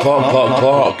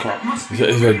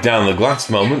 It's a down the glass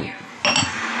moment.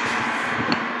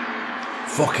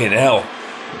 Fucking hell.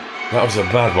 That was a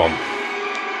bad one.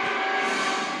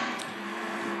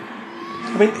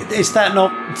 I mean, is that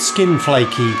not skin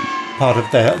flaky part of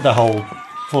the whole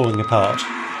falling apart?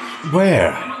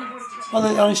 Where?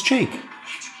 On his cheek.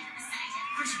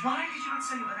 Chris, why did you not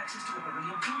say you had access to a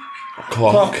beryllium clock?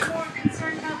 Clock. More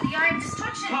concerned about the Eye of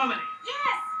Destruction. Harmony.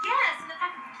 Yes, and the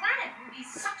fact that the planet will be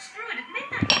sucked through it at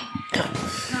midnight.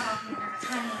 It's not often that there's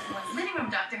a Time Lord in one's living room,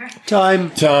 Doctor.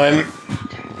 Time.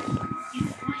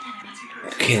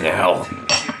 Fucking hell.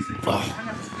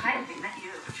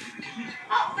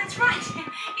 Oh, that's right. He's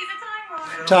a Time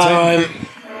Lord. Time.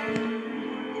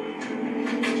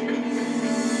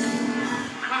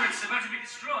 Planet's about to be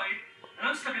destroyed, and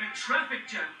I'm stuck in a traffic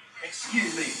jam.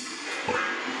 Excuse me.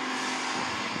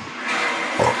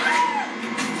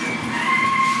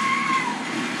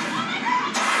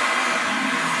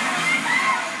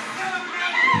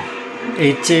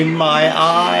 It's in my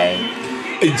eye.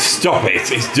 Stop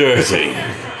it. It's dirty.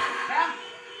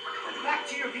 Back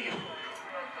to your vehicle.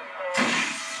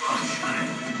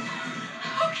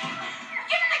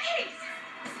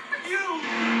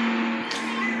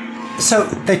 So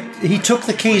he took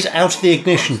the keys out of the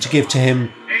ignition to give to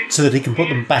him so that he can put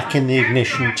them back in the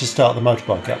ignition to start the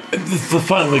motorbike up. The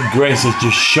fact that Grace has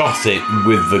just shot it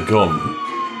with the gun.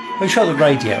 He shot the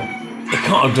radio. It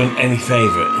can't have done any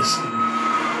favours.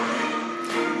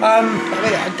 I mean,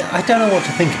 I don't know what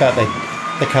to think about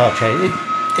the car chase.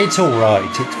 It's all right.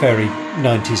 It's very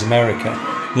 90s America.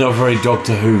 Not very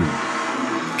Doctor Who.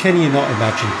 Can you not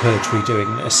imagine Pertwee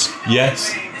doing this?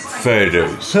 Yes, fair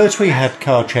dues. Pertwee had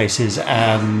car chases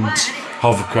and...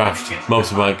 Hovercraft,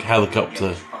 motorbike,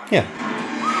 helicopter. Yeah.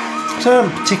 So I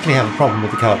don't particularly have a problem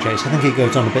with the car chase. I think it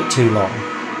goes on a bit too long.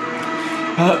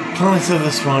 Planet of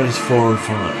the Spiders 4 and 5.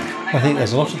 I think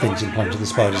there's a lot of things in Planet of the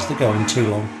Spiders that go on too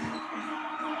long.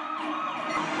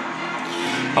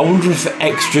 I wonder if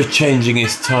extra changing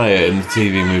his tyre in the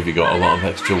TV movie got a lot of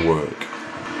extra work.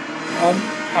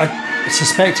 I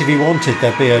suspect if he wanted,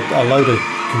 there'd be a load of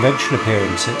convention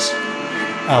appearances,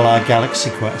 a la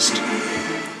Galaxy Quest.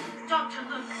 Dr.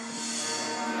 Luke.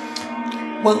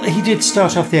 Well, he did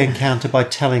start off the encounter by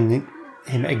telling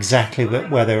him exactly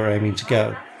where they were aiming to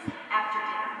go. After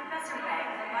dinner, Professor Wang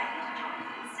would like you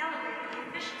to join me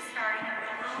in celebrating the official starting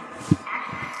of the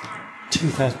Accurate Time.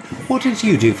 2000. What did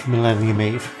you do for Millennium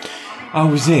Eve? I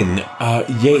was in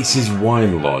Yates's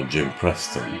Wine Lodge in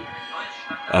Preston,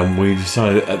 and we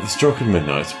decided at the stroke of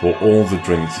midnight to put all the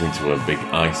drinks into a big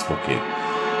ice bucket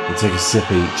and take a sip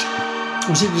each.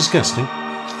 Was it disgusting?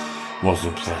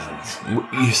 Wasn't pleasant.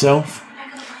 Yourself?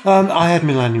 I had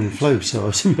Millennium flu, so I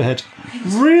was in bed.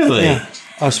 Really? Yeah.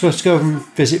 I was supposed to go and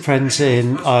visit friends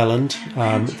in Ireland.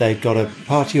 They'd got a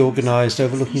party organised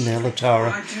overlooking the Hill of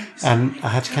Tara, and I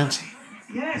had to cancel.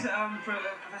 Yes,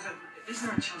 Professor, is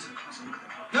there a chance of a closer look at the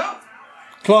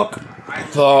clock? No!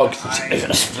 Clock.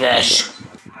 Splash.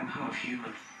 I'm half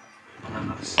human, and I'm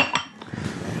not a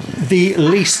The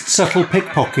least subtle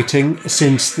pickpocketing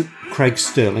since Craig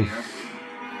Sterling. See,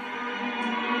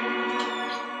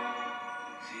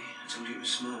 I told you it was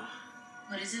small.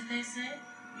 What is it they say?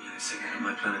 Yeah, they say it on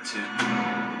my planet too.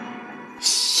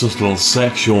 Subtle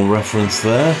sexual reference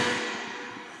there.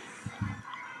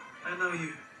 I know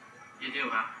you. You do,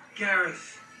 huh?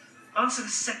 Gareth, answer the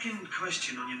second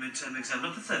question on your midterm exam,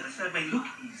 not the third. The third may look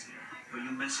easier, but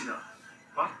you'll mess it up.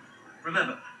 What?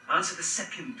 Remember, answer the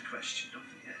second question, don't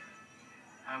forget.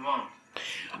 I won't.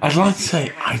 I'd like to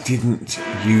say I didn't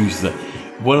use that.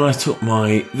 When I took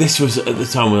my... This was at the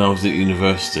time when I was at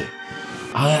university.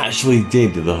 I actually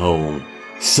did the whole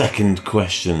second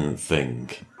question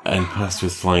thing and passed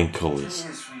with flying colours.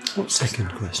 What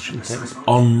second question thing?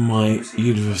 On my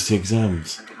university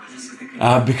exams.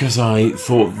 Because I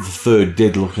thought the third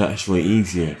did look actually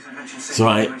easier. So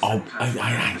I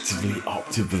actively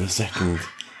opted for the second.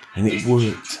 And it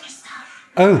worked.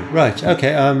 Oh, right,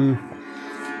 okay.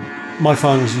 My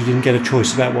finding was you didn't get a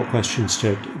choice about what questions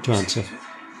to answer.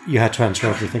 You had to answer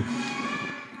everything.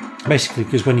 Basically,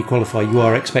 because when you qualify, you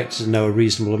are expected to know a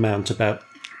reasonable amount about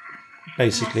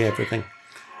basically everything.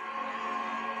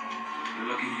 You're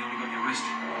lucky you only got your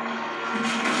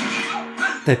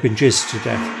wrist. They've been jizzed to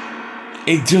death.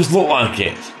 It does look like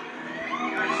it.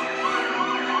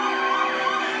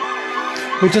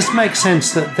 It just makes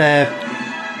sense that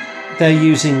they're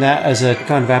using that as a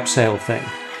kind of abseil thing.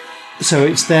 So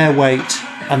it's their weight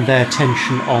and their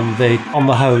tension on the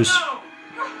hose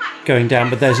going down,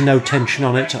 but there's no tension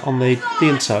on it on the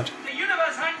inside. The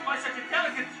universe hangs by such a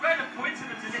delicate thread of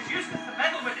coincidences, it's useless to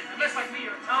meddle with it, unless like me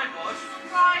you're a time lord.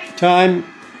 Right. Time.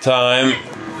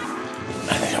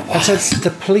 And so the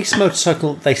police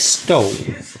motorcycle they stole.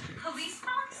 Police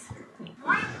box?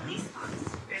 Why a police box?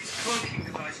 It's a cloaking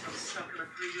device got stuck in a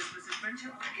previous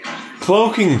misadventure.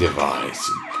 cloaking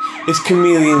device. Is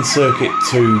Chameleon Circuit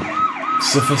too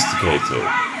sophisticated?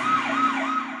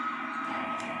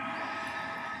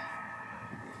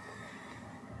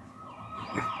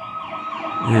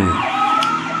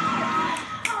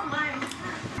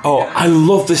 Oh, I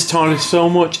love this TARDIS so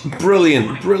much.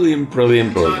 Brilliant, brilliant,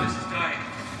 brilliant, brilliant.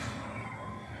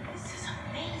 This is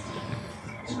amazing.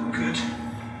 It's not good.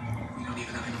 We don't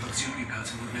even have enough auxiliary power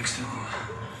to move next to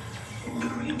the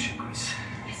preemption grease.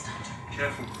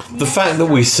 Careful. The fact that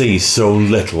we see so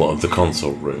little of the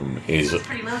console room is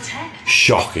Pretty low tech.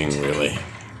 shocking, really.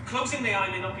 Closing the eye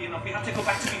may not be enough. We have to go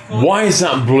back to before. Why has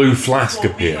that blue flask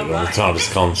appeared on the TARDIS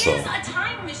console? It's a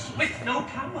time machine. With no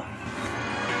power.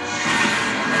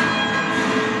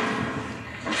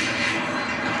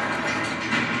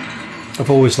 I've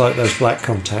always liked those black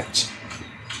contacts.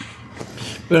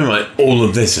 Bear in mind, all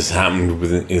of this has happened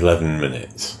within 11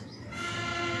 minutes.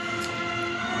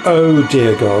 Oh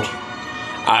dear God.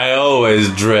 I always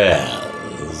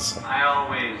dress. I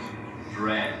always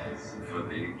dress for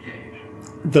the occasion.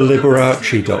 The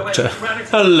Liberace Doctor.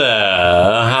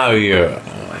 Hello, how are you?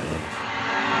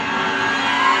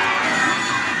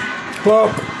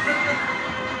 Clock.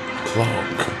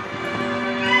 Clock.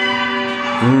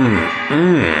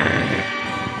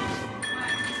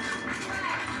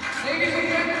 Ladies and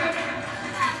gentlemen,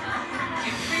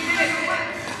 in 3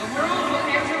 minutes, the world will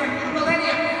enter a new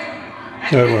millennium.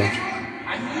 No, it won't. A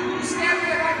new standard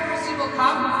of accuracy will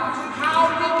come to how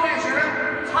we measure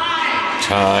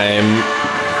time.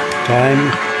 Time.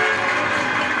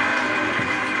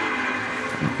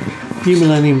 New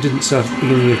Millennium didn't start at the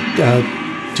beginning of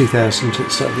 2000.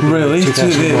 It started at the beginning Really? of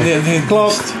 2001.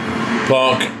 Clock.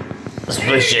 Clock.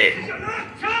 Split it.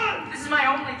 This is my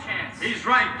only chance. He's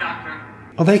right, Doctor.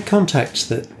 Are they contacts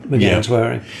that McGann's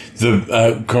wearing?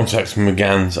 The contacts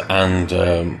McGann's and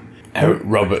Eric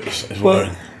Roberts is wearing.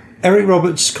 Well, Eric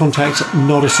Roberts' contacts,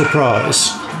 not a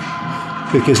surprise,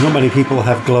 because not many people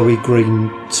have glowy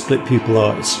green split pupil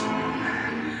eyes.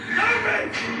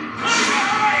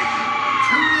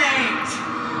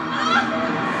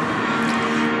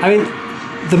 I mean,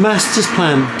 the Master's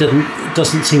plan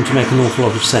doesn't seem to make an awful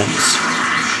lot of sense.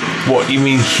 What, you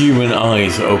mean human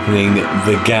eyes opening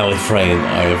the Gallifreyan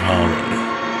Eye of Harmony?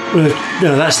 Well,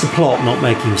 no, that's the plot not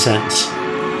making sense.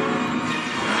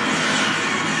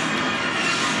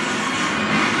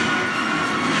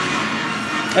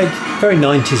 Very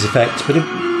 90s effects, but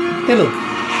they look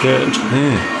good.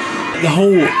 The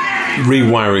whole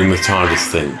rewiring the TARDIS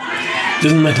thing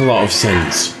doesn't make a lot of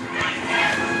sense.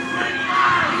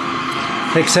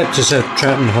 Except as a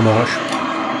Troughton homage.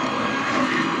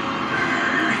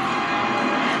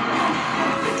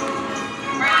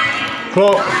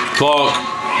 Clock. Clock.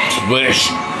 Splish.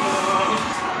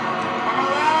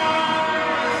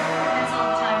 That's all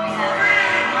the time we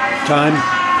have. Time.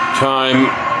 Time.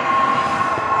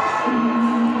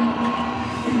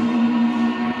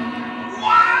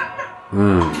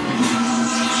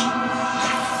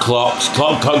 Clocks,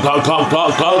 clock, clock, clock, clock,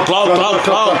 clock, clock, clock, clock,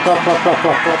 clock.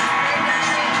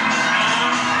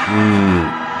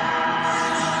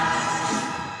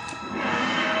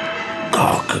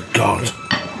 Oh, good God.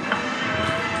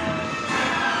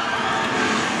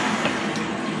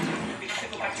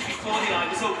 Before the eye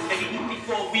was open, maybe even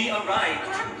before we arrived.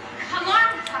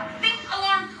 Alarm clock. Think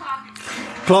alarm clock.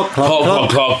 Clock, clock, Clock, clock.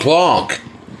 clock, clock, clock.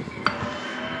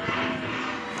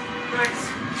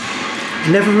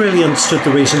 Never really understood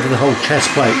the reason for the whole chest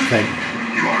plate thing.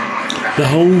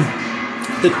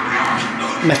 The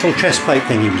metal chest plate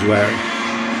thing he was wearing.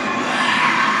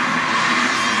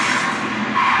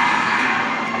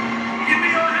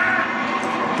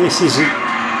 This isn't...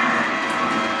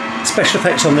 Special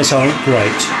effects on this aren't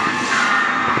great.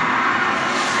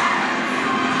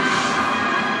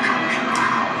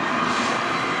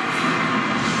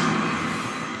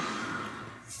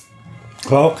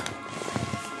 Clock.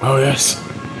 Oh, yes.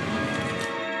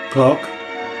 Clock.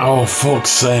 Oh, fuck's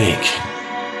sake.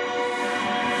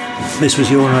 This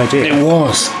was your idea. It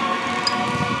was.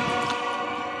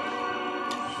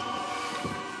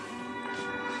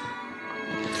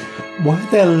 Why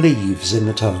are there leaves in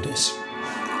the TARDIS?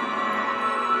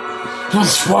 Don't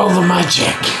spoil the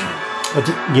magic.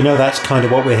 You know that's kind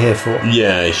of what we're here for.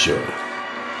 Yeah, sure.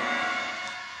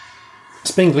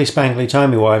 Spingly, spangly,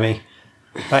 timey-wimey.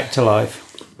 Back to life.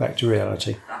 Back to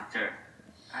reality. Doctor,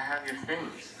 I have your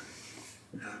things.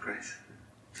 Oh, great.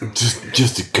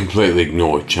 Just to completely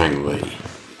ignore Chang Li.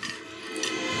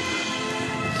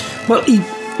 Well,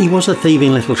 he was a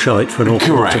thieving little shite for an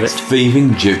awful lot of it. Correct.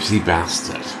 Thieving gypsy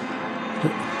bastard.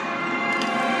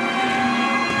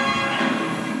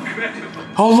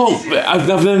 Oh look, I've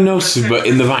never noticed, but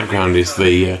in the background is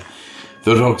the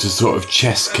Doctor's sort of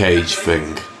chest cage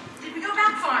thing. Did we go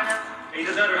back far enough?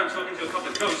 Either that or I'm talking to a couple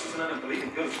of ghosts and I don't believe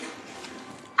in ghosts.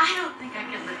 I don't think I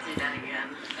can live through that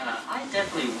again. I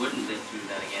definitely wouldn't live through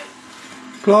that again.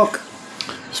 Clock.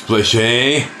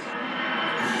 Splishy.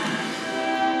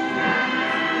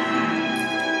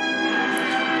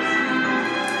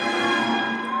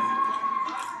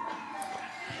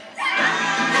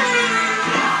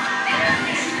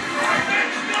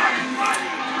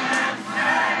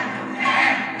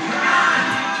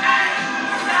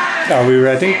 Are we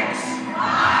ready?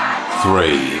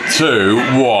 3, 2,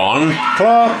 1.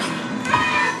 Clock. Have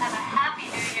a happy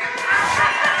New Year.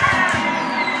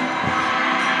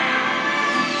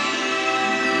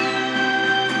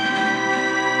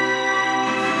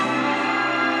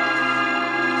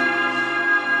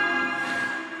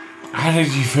 How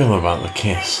did you feel about the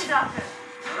kiss? Doctor.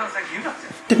 Oh, thank you, Doctor.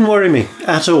 Didn't worry me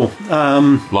at all.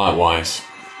 Likewise.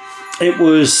 It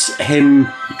was him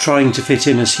trying to fit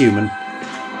in as human.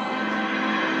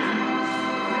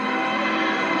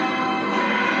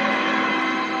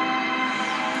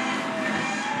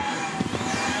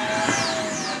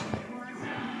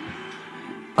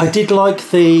 I did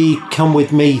like the come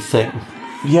with me thing.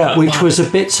 Yeah. Which was a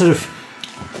bit sort of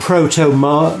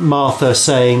proto-Martha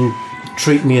saying,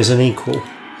 treat me as an equal.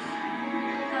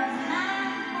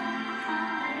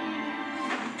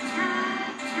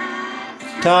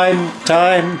 Time.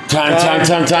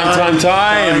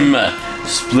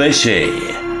 Splishy.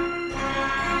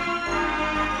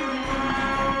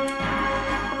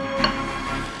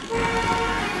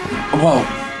 Well,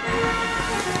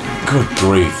 good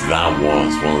grief, that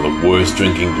was one of the worst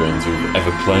drinking games we've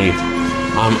ever played.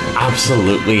 I'm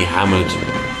absolutely hammered.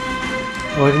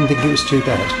 Oh, I didn't think it was too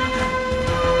bad.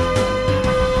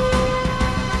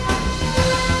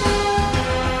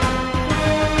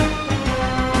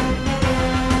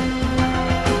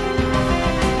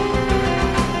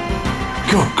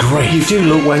 Good grief. You do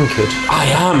look wankered, I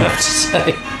am. I have to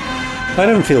say. I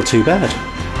don't feel too bad.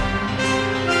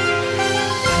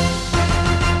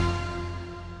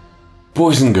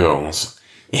 Boys and girls,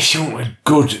 if you want a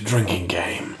good drinking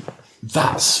game,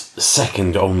 that's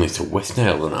second only to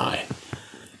Withnail and I.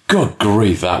 Good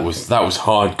grief, that was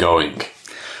hard going.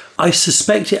 I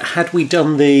suspect had we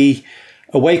done the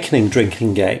Awakening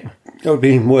drinking game, that would be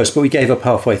even worse, but we gave up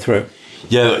halfway through.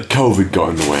 Yeah, COVID got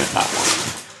in the way of that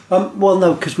one. Well,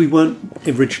 no, because we weren't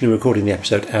originally recording the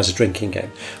episode as a drinking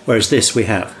game, whereas this we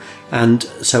have. And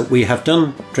so we have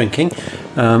done drinking.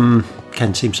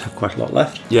 Ken seems to have quite a lot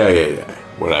left. Yeah,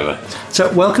 whatever.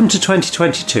 So welcome to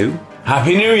 2022.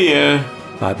 Happy New Year!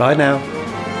 Bye-bye now.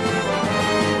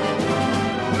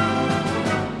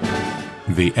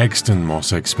 The Exton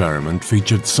Moss experiment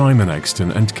featured Simon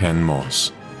Exton and Ken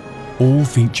Moss. All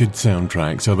featured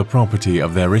soundtracks are the property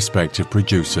of their respective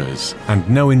producers, and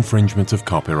no infringement of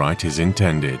copyright is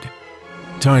intended.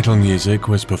 Title music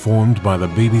was performed by the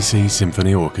BBC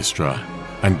Symphony Orchestra,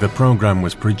 and the programme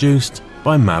was produced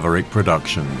by Maverick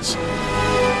Productions.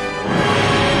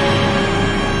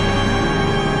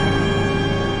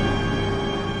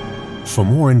 For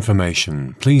more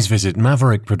information, please visit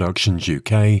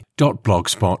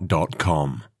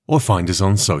maverickproductionsuk.blogspot.com or find us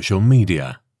on social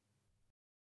media.